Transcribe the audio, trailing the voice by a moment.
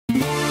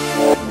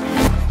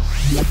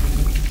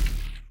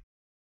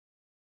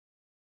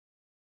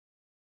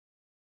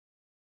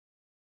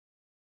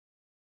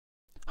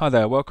Hi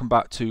there, welcome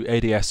back to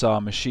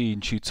ADSR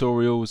Machine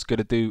Tutorials. Going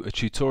to do a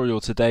tutorial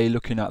today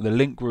looking at the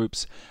link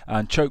groups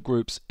and choke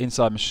groups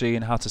inside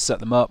Maschine, how to set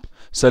them up.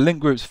 So link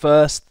groups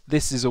first.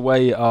 This is a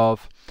way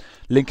of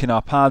linking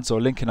our pads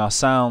or linking our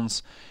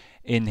sounds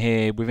in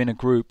here within a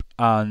group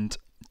and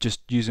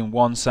just using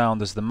one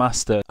sound as the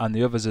master and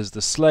the others as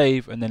the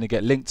slave, and then they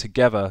get linked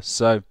together.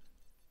 So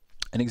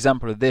an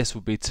example of this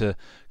would be to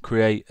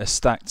create a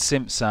stacked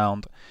synth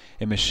sound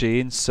in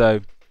Maschine. So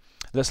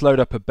let's load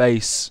up a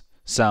bass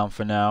sound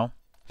for now,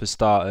 for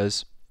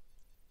starters.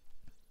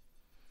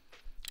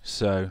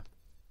 So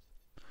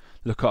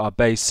look at our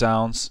bass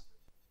sounds.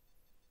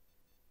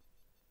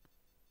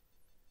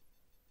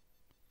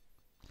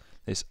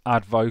 This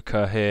add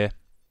voca here.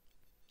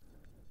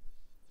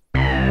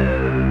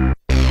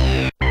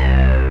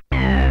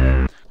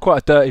 Quite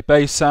a dirty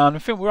bass sound. I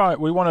think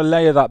we want to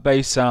layer that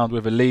bass sound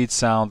with a lead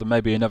sound and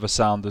maybe another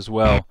sound as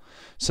well.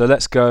 So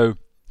let's go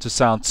to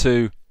sound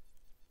 2.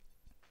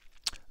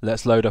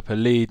 Let's load up a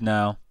lead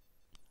now.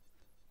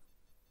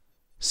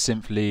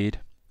 Synth lead.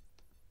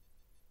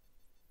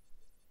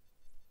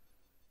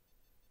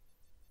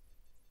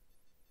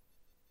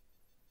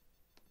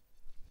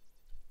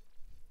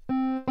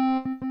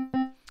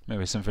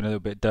 Maybe something a little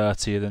bit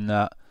dirtier than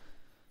that.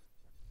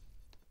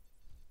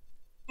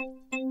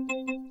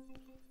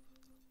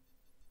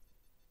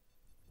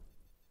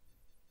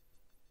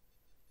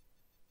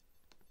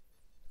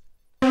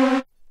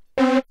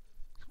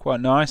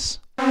 Quite nice.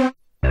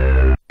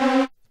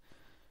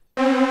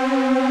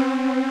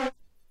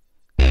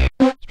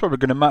 Probably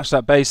going to match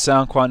that bass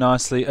sound quite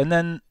nicely. And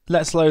then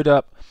let's load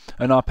up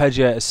an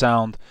arpeggiator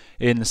sound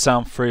in the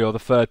sound 3 or the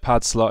third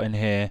pad slot in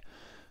here.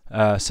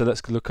 So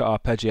let's look at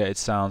arpeggiated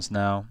sounds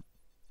now.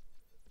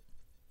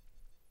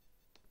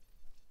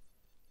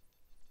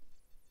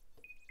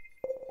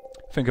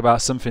 Think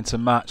about something to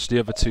match the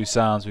other two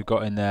sounds we've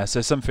got in there.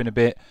 So something a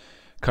bit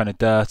kind of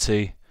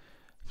dirty,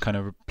 kind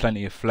of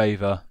plenty of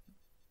flavour.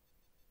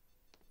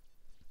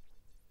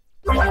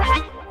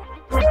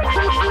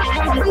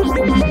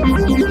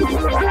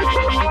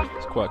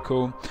 It's quite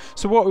cool.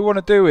 So what we want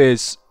to do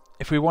is,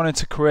 if we wanted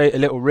to create a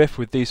little riff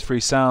with these three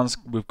sounds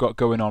we've got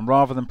going on,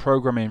 rather than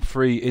programming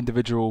 3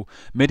 individual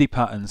MIDI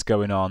patterns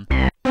going on,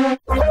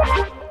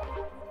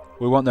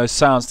 we want those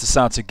sounds to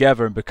sound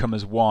together and become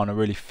as one, a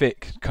really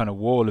thick kind of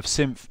wall of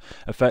synth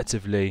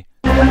effectively.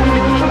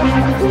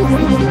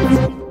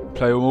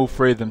 Play all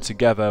 3 of them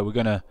together. We're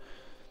going to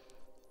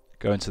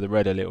go into the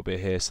red a little bit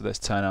here, so let's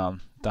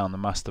turn down the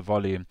master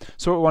volume.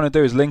 So what we want to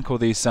do is link all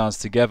these sounds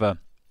together,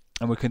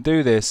 and we can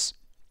do this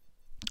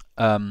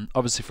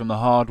obviously from the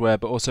hardware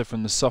but also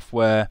from the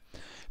software.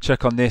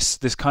 Check on this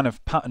kind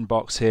of pattern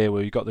box here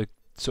where you've got the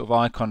sort of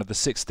icon of the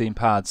 16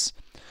 pads.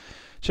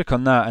 Check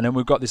on that, and then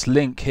we've got this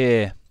link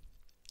here,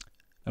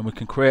 and we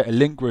can create a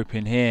link group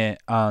in here,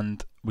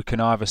 and we can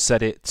either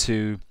set it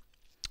to,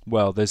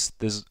 well, there's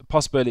a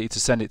possibility to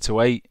send it to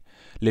 8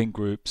 link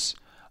groups,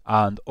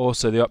 and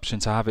also the option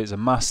to have it as a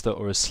master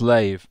or a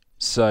slave.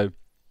 So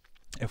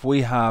if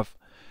we have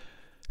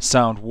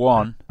sound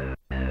 1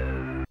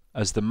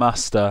 as the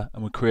master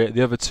and we create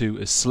the other 2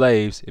 as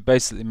slaves, it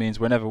basically means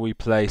whenever we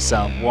play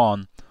sound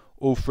 1,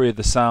 all 3 of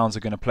the sounds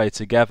are going to play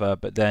together,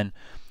 but then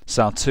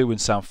sound 2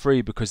 and sound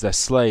 3, because they're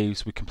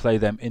slaves, we can play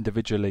them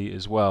individually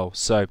as well.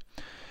 So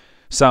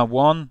sound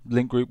 1,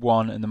 link group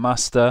 1 and the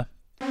master.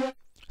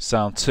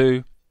 Sound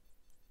 2,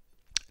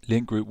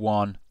 link group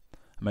 1,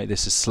 make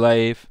this a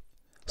slave.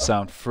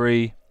 Sound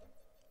 3,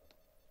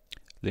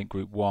 link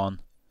group 1,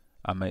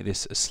 and make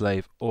this a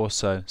slave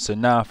also. So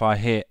now if I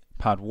hit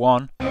pad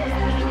 1,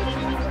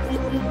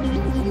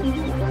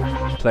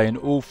 playing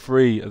all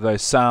 3 of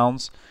those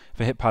sounds.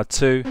 If I hit pad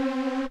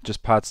 2,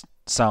 just pad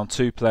sound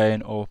 2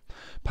 playing, or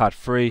pad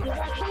 3,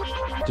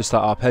 just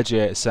that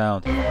arpeggiator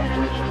sound.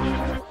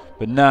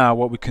 But now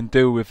what we can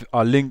do with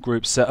our link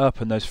group set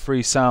up and those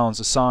 3 sounds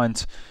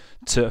assigned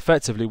to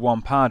effectively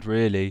one pad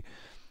really,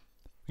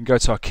 we can go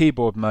to our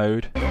keyboard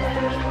mode.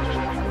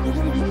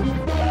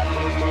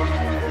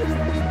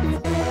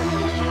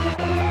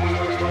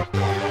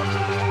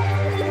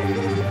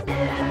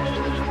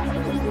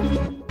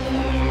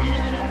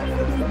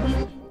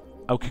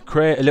 I could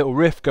create a little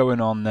riff going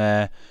on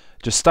there,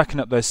 just stacking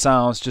up those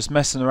sounds, just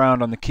messing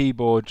around on the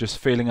keyboard, just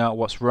feeling out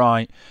what's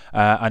right,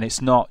 and it's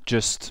not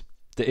just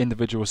the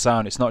individual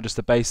sound, it's not just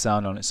the bass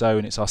sound on its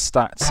own, it's our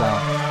stacked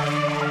sound.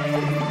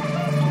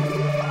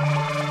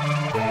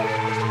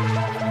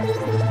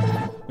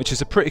 Which is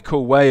a pretty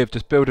cool way of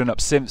just building up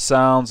synth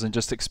sounds and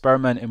just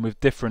experimenting with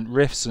different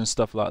riffs and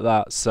stuff like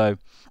that. So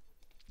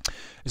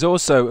it's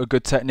also a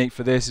good technique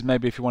for this is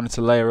maybe if you wanted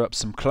to layer up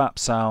some clap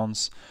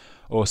sounds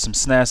or some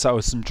snare sounds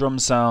or some drum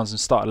sounds and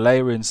start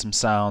layering some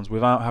sounds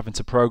without having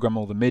to program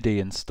all the MIDI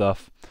and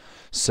stuff.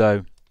 So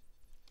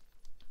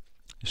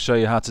I'll show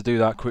you how to do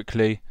that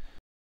quickly.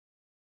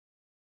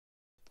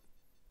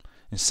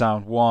 In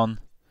sound 1,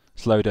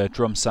 let's load a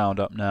drum sound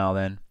up now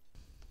then.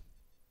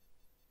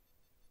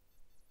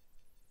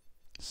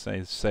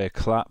 Say a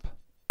clap.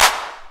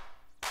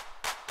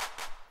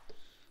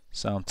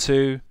 Sound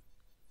 2,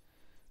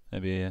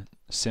 maybe a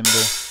cymbal.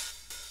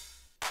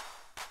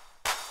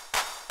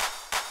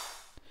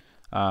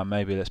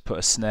 Maybe let's put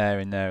a snare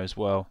in there as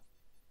well.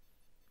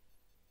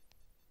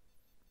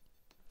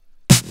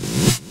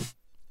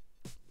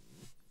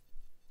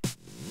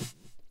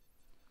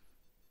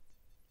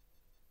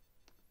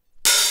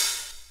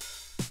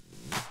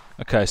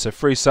 Okay, so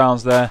 3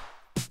 sounds there.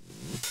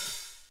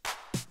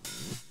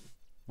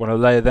 Want to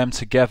layer them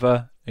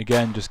together.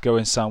 Again, just go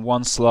in sound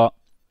 1 slot.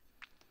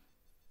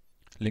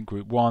 Link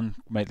group 1,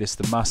 make this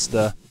the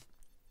master.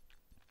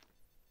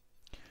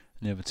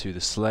 And the other 2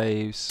 the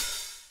slaves.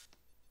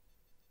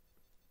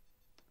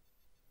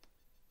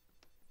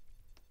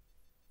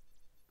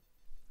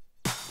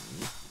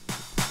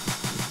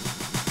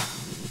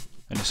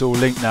 And it's all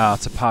linked now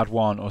to pad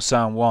 1 or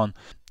sound 1.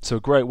 So a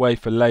great way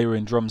for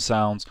layering drum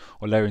sounds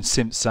or layering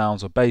synth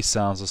sounds or bass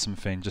sounds or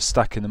something, just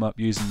stacking them up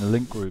using the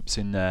link groups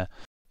in there.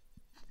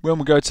 When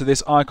we go to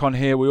this icon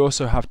here, we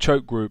also have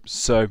choke groups,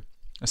 so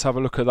let's have a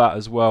look at that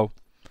as well.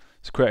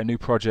 Let's create a new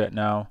project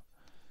now.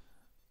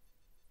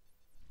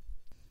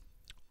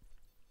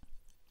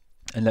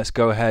 And let's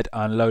go ahead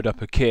and load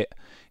up a kit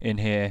in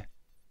here.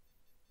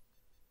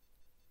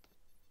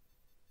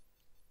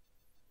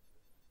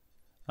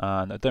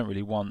 And I don't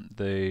really want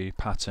the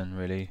pattern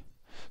really.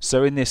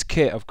 So in this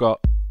kit I've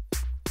got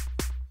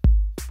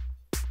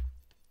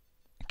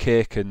a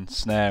kick and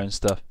snare and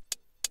stuff,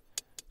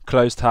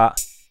 closed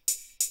hat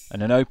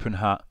and an open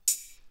hat.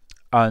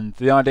 And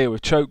the idea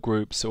with choke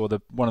groups, or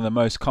one of the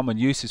most common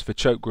uses for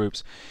choke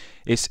groups,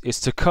 is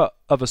to cut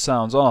other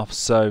sounds off.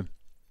 So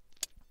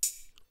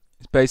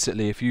it's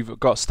basically, if you've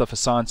got stuff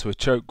assigned to a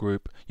choke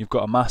group, you've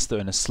got a master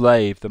and a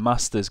slave, the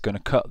master is going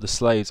to cut the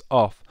slaves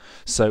off.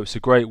 So it's a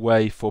great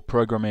way for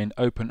programming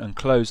open and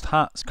closed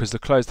hats, because the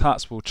closed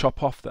hats will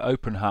chop off the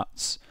open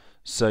hats.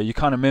 So you're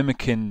kind of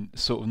mimicking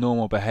sort of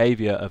normal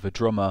behavior of a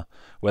drummer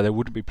where they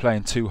wouldn't be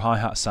playing 2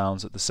 hi-hat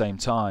sounds at the same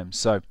time.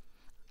 So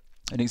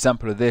an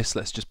example of this,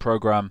 let's just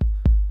program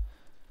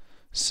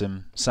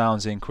some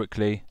sounds in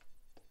quickly.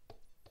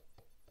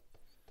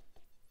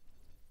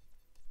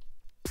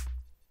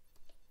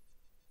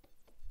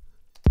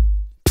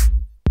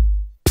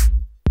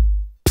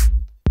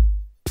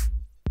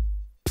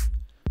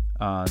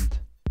 And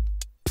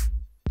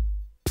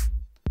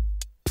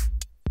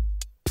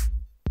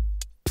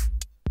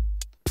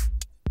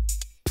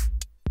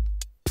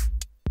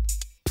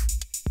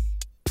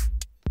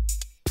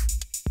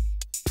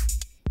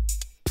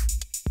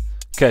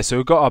okay, so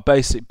we've got our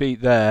basic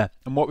beat there,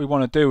 and what we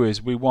want to do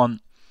is we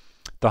want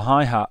the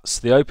hi-hats,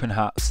 the open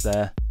hats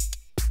there.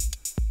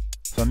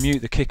 If I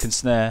mute the kick and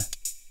snare,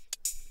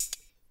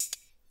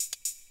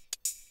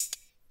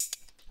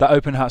 that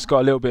open hat's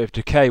got a little bit of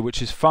decay,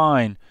 which is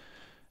fine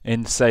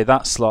in, say,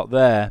 that slot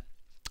there,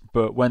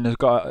 but when they've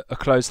got a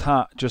closed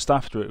hat just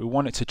after it, we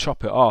want it to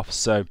chop it off.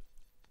 So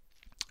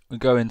we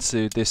go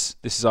into this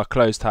is our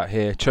closed hat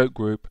here, choke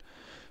group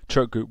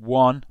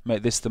 1,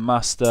 make this the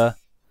master.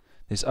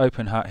 This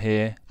open hat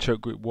here,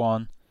 choke group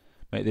 1,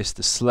 make this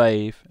the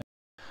slave.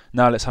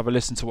 Now let's have a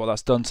listen to what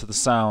that's done to the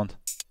sound.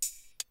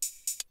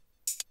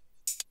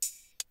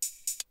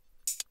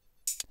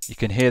 You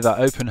can hear that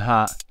open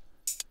hat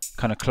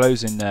kind of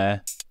closing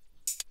there.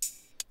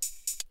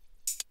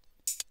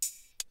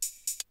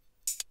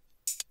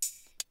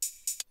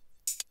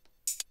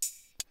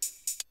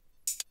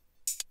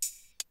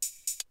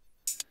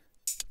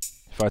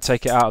 If I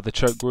take it out of the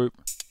choke group,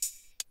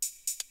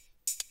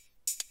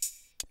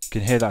 you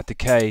can hear that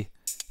decay,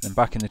 and then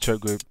back in the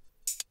choke group,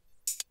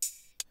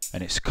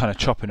 and it's kind of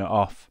chopping it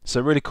off. So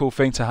a really cool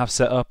thing to have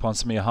set up on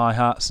some of your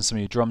hi-hats and some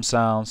of your drum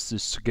sounds,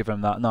 just to give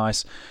them that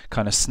nice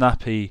kind of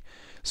snappy,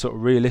 sort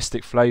of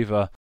realistic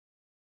flavour.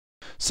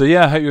 So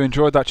yeah, I hope you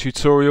enjoyed that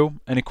tutorial.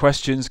 Any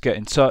questions, get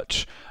in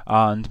touch,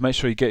 and make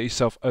sure you get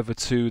yourself over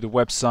to the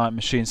website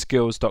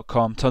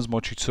machineskills.com. Tons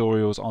more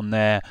tutorials on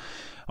there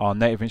on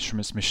Native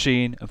Instruments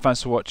Maschine, and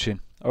thanks for watching.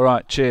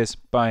 Alright, cheers,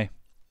 bye.